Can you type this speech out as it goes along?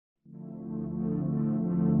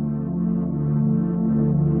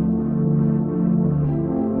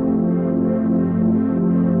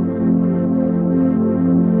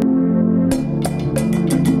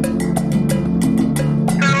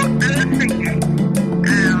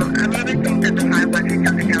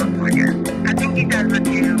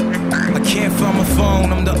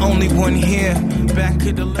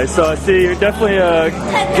So I see you're definitely a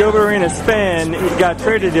Gilbert Arenas fan. You got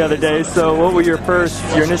traded the other day, so what were your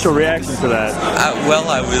initial reaction to that? Well,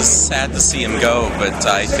 I was sad to see him go, but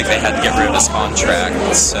I think they had to get rid of his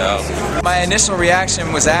contract, so. My initial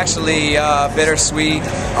reaction was actually bittersweet,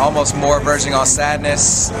 almost more verging on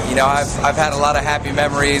sadness. You know, I've had a lot of happy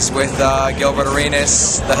memories with Gilbert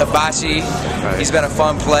Arenas, the hibachi. Right. He's been a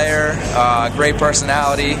fun player, great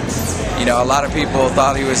personality. You know, a lot of people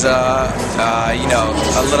thought he was, you know,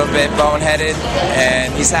 a little bit boneheaded,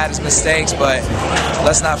 and he's had his mistakes, but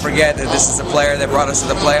let's not forget that this is a player that brought us to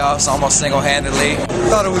the playoffs almost single-handedly. I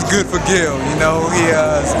thought it was good for Gil. You know, he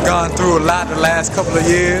has gone through a lot the last couple of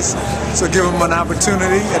years, so give him an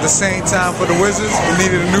opportunity. At the same time, for the Wizards, we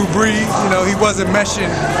needed a new breed. You know, he wasn't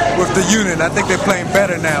meshing with the unit. I think they're playing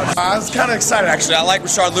better now. I was kind of excited, actually. I like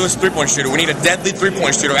Rashard Lewis, three-point shooter. We need a deadly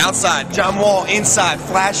three-point shooter outside. John Wall inside,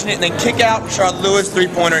 flashing it, and then kick out. Rashard Lewis,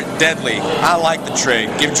 three-pointer, deadly. I like the trade.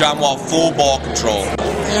 Give John Wall full ball control.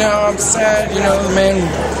 You know, I'm sad, you know, the man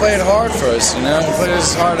played hard for us, you know, he played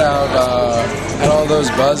his heart out, had all those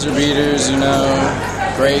buzzer beaters, you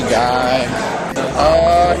know, great guy.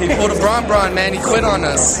 He pulled a Bron, man. He quit on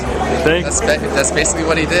us. That's basically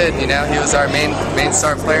what he did. You know, he was our main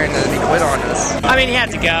star player, and then he quit on us. I mean, he had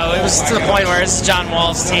to go. It was to the point where it's John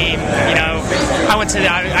Wall's team. You know,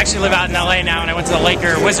 I actually live out in LA now, and I went to the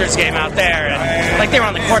Laker-Wizards game out there, and like they were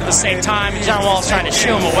on the court at the same time. And John Wall's trying to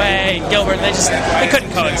shoo him away. And Gilbert, they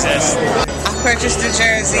couldn't coexist. I purchased a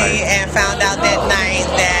jersey and found out that night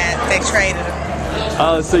that they traded him.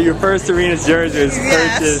 Oh, so your first Arenas jersey was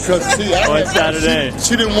purchased on Saturday.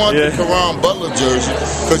 She didn't want the Caron Butler jersey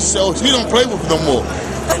because she don't play with him no more.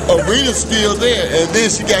 Arenas still there, and then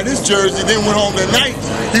she got his jersey, then went home that night.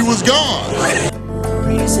 He was gone.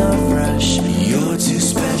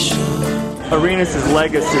 Arenas'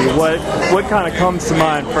 legacy, what kind of comes to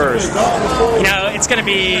mind first? You know, it's going to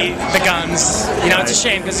be the guns. You know, it's a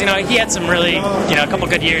shame because, you know, he had some really, you know, a couple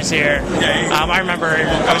good years here. I remember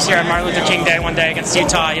I was here on Martin Luther King Day one day against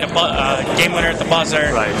Utah. He had a game winner at the buzzer.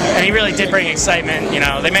 And he really did bring excitement. You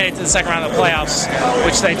know, they made it to the second round of the playoffs,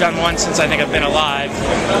 which they've done once since I think I've been alive.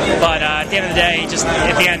 But at the end of the day,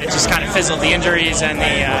 at the end, it just kind of fizzled. The injuries and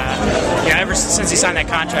the, you know, ever since he signed that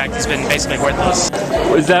contract, it's been basically worthless.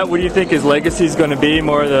 What do you think his legacy is going to be?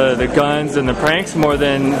 More the guns and the pranks, more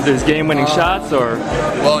than his game-winning shots, or?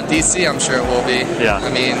 Well, in DC, I'm sure it will be. Yeah. I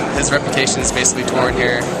mean, his reputation is basically torn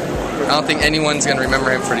here. I don't think anyone's going to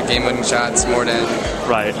remember him for the game-winning shots more than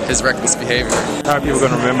his reckless behavior. How are people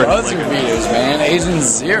going to remember him? Buzzer beaters, man. Agent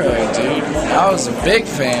Zero, dude. I was a big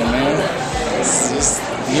fan, man.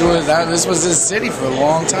 This was his city for a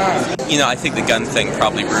long time. You know, I think the gun thing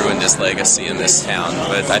probably ruined his legacy in this town,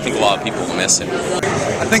 but I think a lot of people will miss him.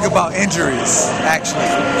 I think about injuries, actually.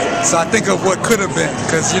 So I think of what could have been,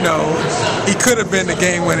 because, you know, he could have been the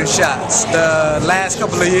game-winning shots. The last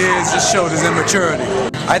couple of years just showed his immaturity.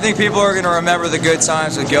 I think people are going to remember the good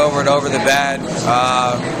times with Gilbert over the bad.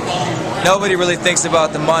 Nobody really thinks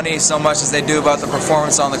about the money so much as they do about the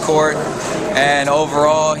performance on the court. And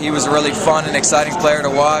overall, he was a really fun and exciting player to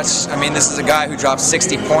watch. I mean, this is a guy who dropped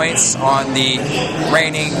 60 points on the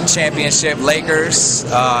reigning championship Lakers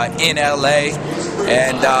in LA.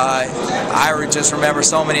 And I just remember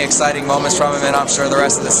so many exciting moments from him, and I'm sure the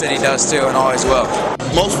rest of the city does too, and always will.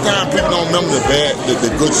 Most of the time, people don't remember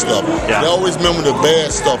the good stuff. They always remember the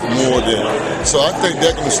bad stuff more than. So I think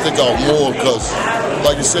they're going to stick out more because,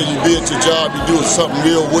 like you say, you be at your job, you do something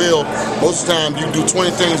real well. Most of the time, you do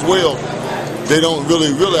 20 things well. They don't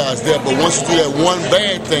really realize that, but once you do that one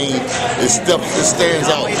bad thing, it stands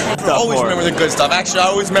out. I always remember the good stuff. Actually, I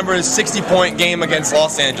always remember his 60-point game against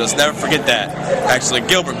Los Angeles. Never forget that. Actually,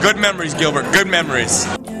 Gilbert, good memories, Gilbert, good memories.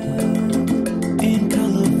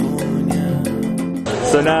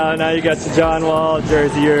 So now you got your John Wall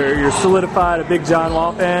jersey. You're solidified a big John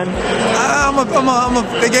Wall fan.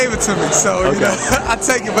 They gave it to me, so you know, I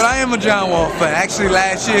take it. But I am a John Wall fan. Actually,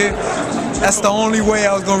 last year, that's the only way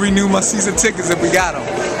I was gonna renew my season tickets if we got them.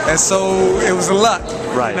 And so it was a luck.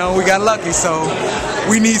 Right. You know, we got lucky. So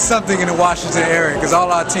we need something in the Washington area because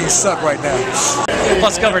all our teams suck right now.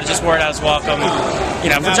 Plus, Gilbert just wore it out as welcome. You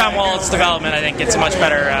know, for John Wall's development, I think it's a much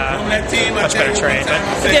better trade. But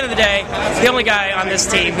at the end of the day, the only guy on this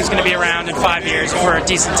team who's going to be around in 5 years for a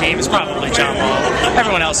decent team is probably John Wall.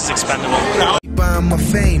 Everyone else is expendable. My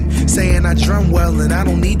fame, saying I drum well and I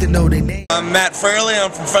don't need to know their name. I'm Matt Fairley.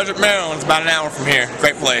 I'm from Frederick, Maryland. It's about an hour from here.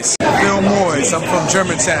 Great place. Bill Moyes. I'm from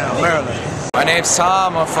Germantown, Maryland. My name's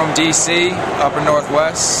Tom. I'm from DC, Upper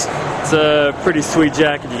Northwest. It's a pretty sweet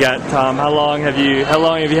jacket you got, Tom. How long have you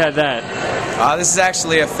had that? This is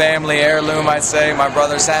actually a family heirloom, I'd say. My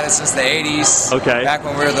brother's had it since the 80s. Okay. Back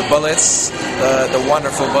when we were the Bullets, the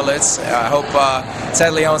wonderful Bullets. I hope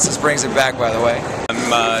Ted Leonsis brings it back, by the way.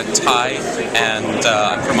 I'm Thai, and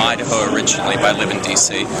I'm from Idaho originally, but I live in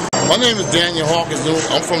D.C. My name is Daniel Hawkins. We're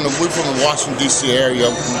from the Washington, D.C. area.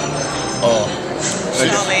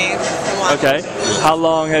 Okay. How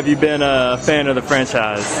long have you been a fan of the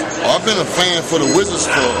franchise? I've been a fan for the Wizards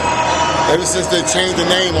ever since they changed the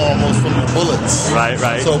name almost from the Bullets.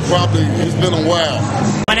 Right. So probably it's been a while.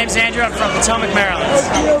 My name's Andrew. I'm from Potomac,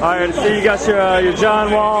 Maryland. All right, so you got your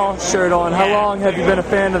John Wall shirt on. How long have you been a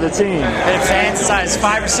fan of the team? Been a fan since I was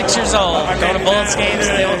 5 or 6 years old. Going to Bullets games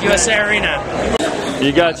at the old USA Arena.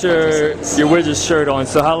 You got your Wizards shirt on.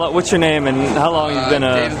 So what's your name and how long have you been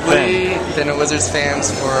a fan? Been a Wizards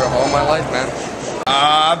fans for all my life, man.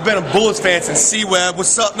 I've been a Bullets fan since C-Web.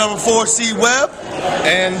 What's up, number 4, C-Web?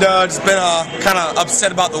 And just been kind of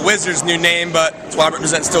upset about the Wizards' new name, but that's why I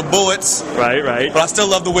represent still Bullets. Right. But I still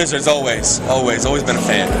love the Wizards always. Always been a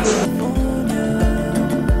fan.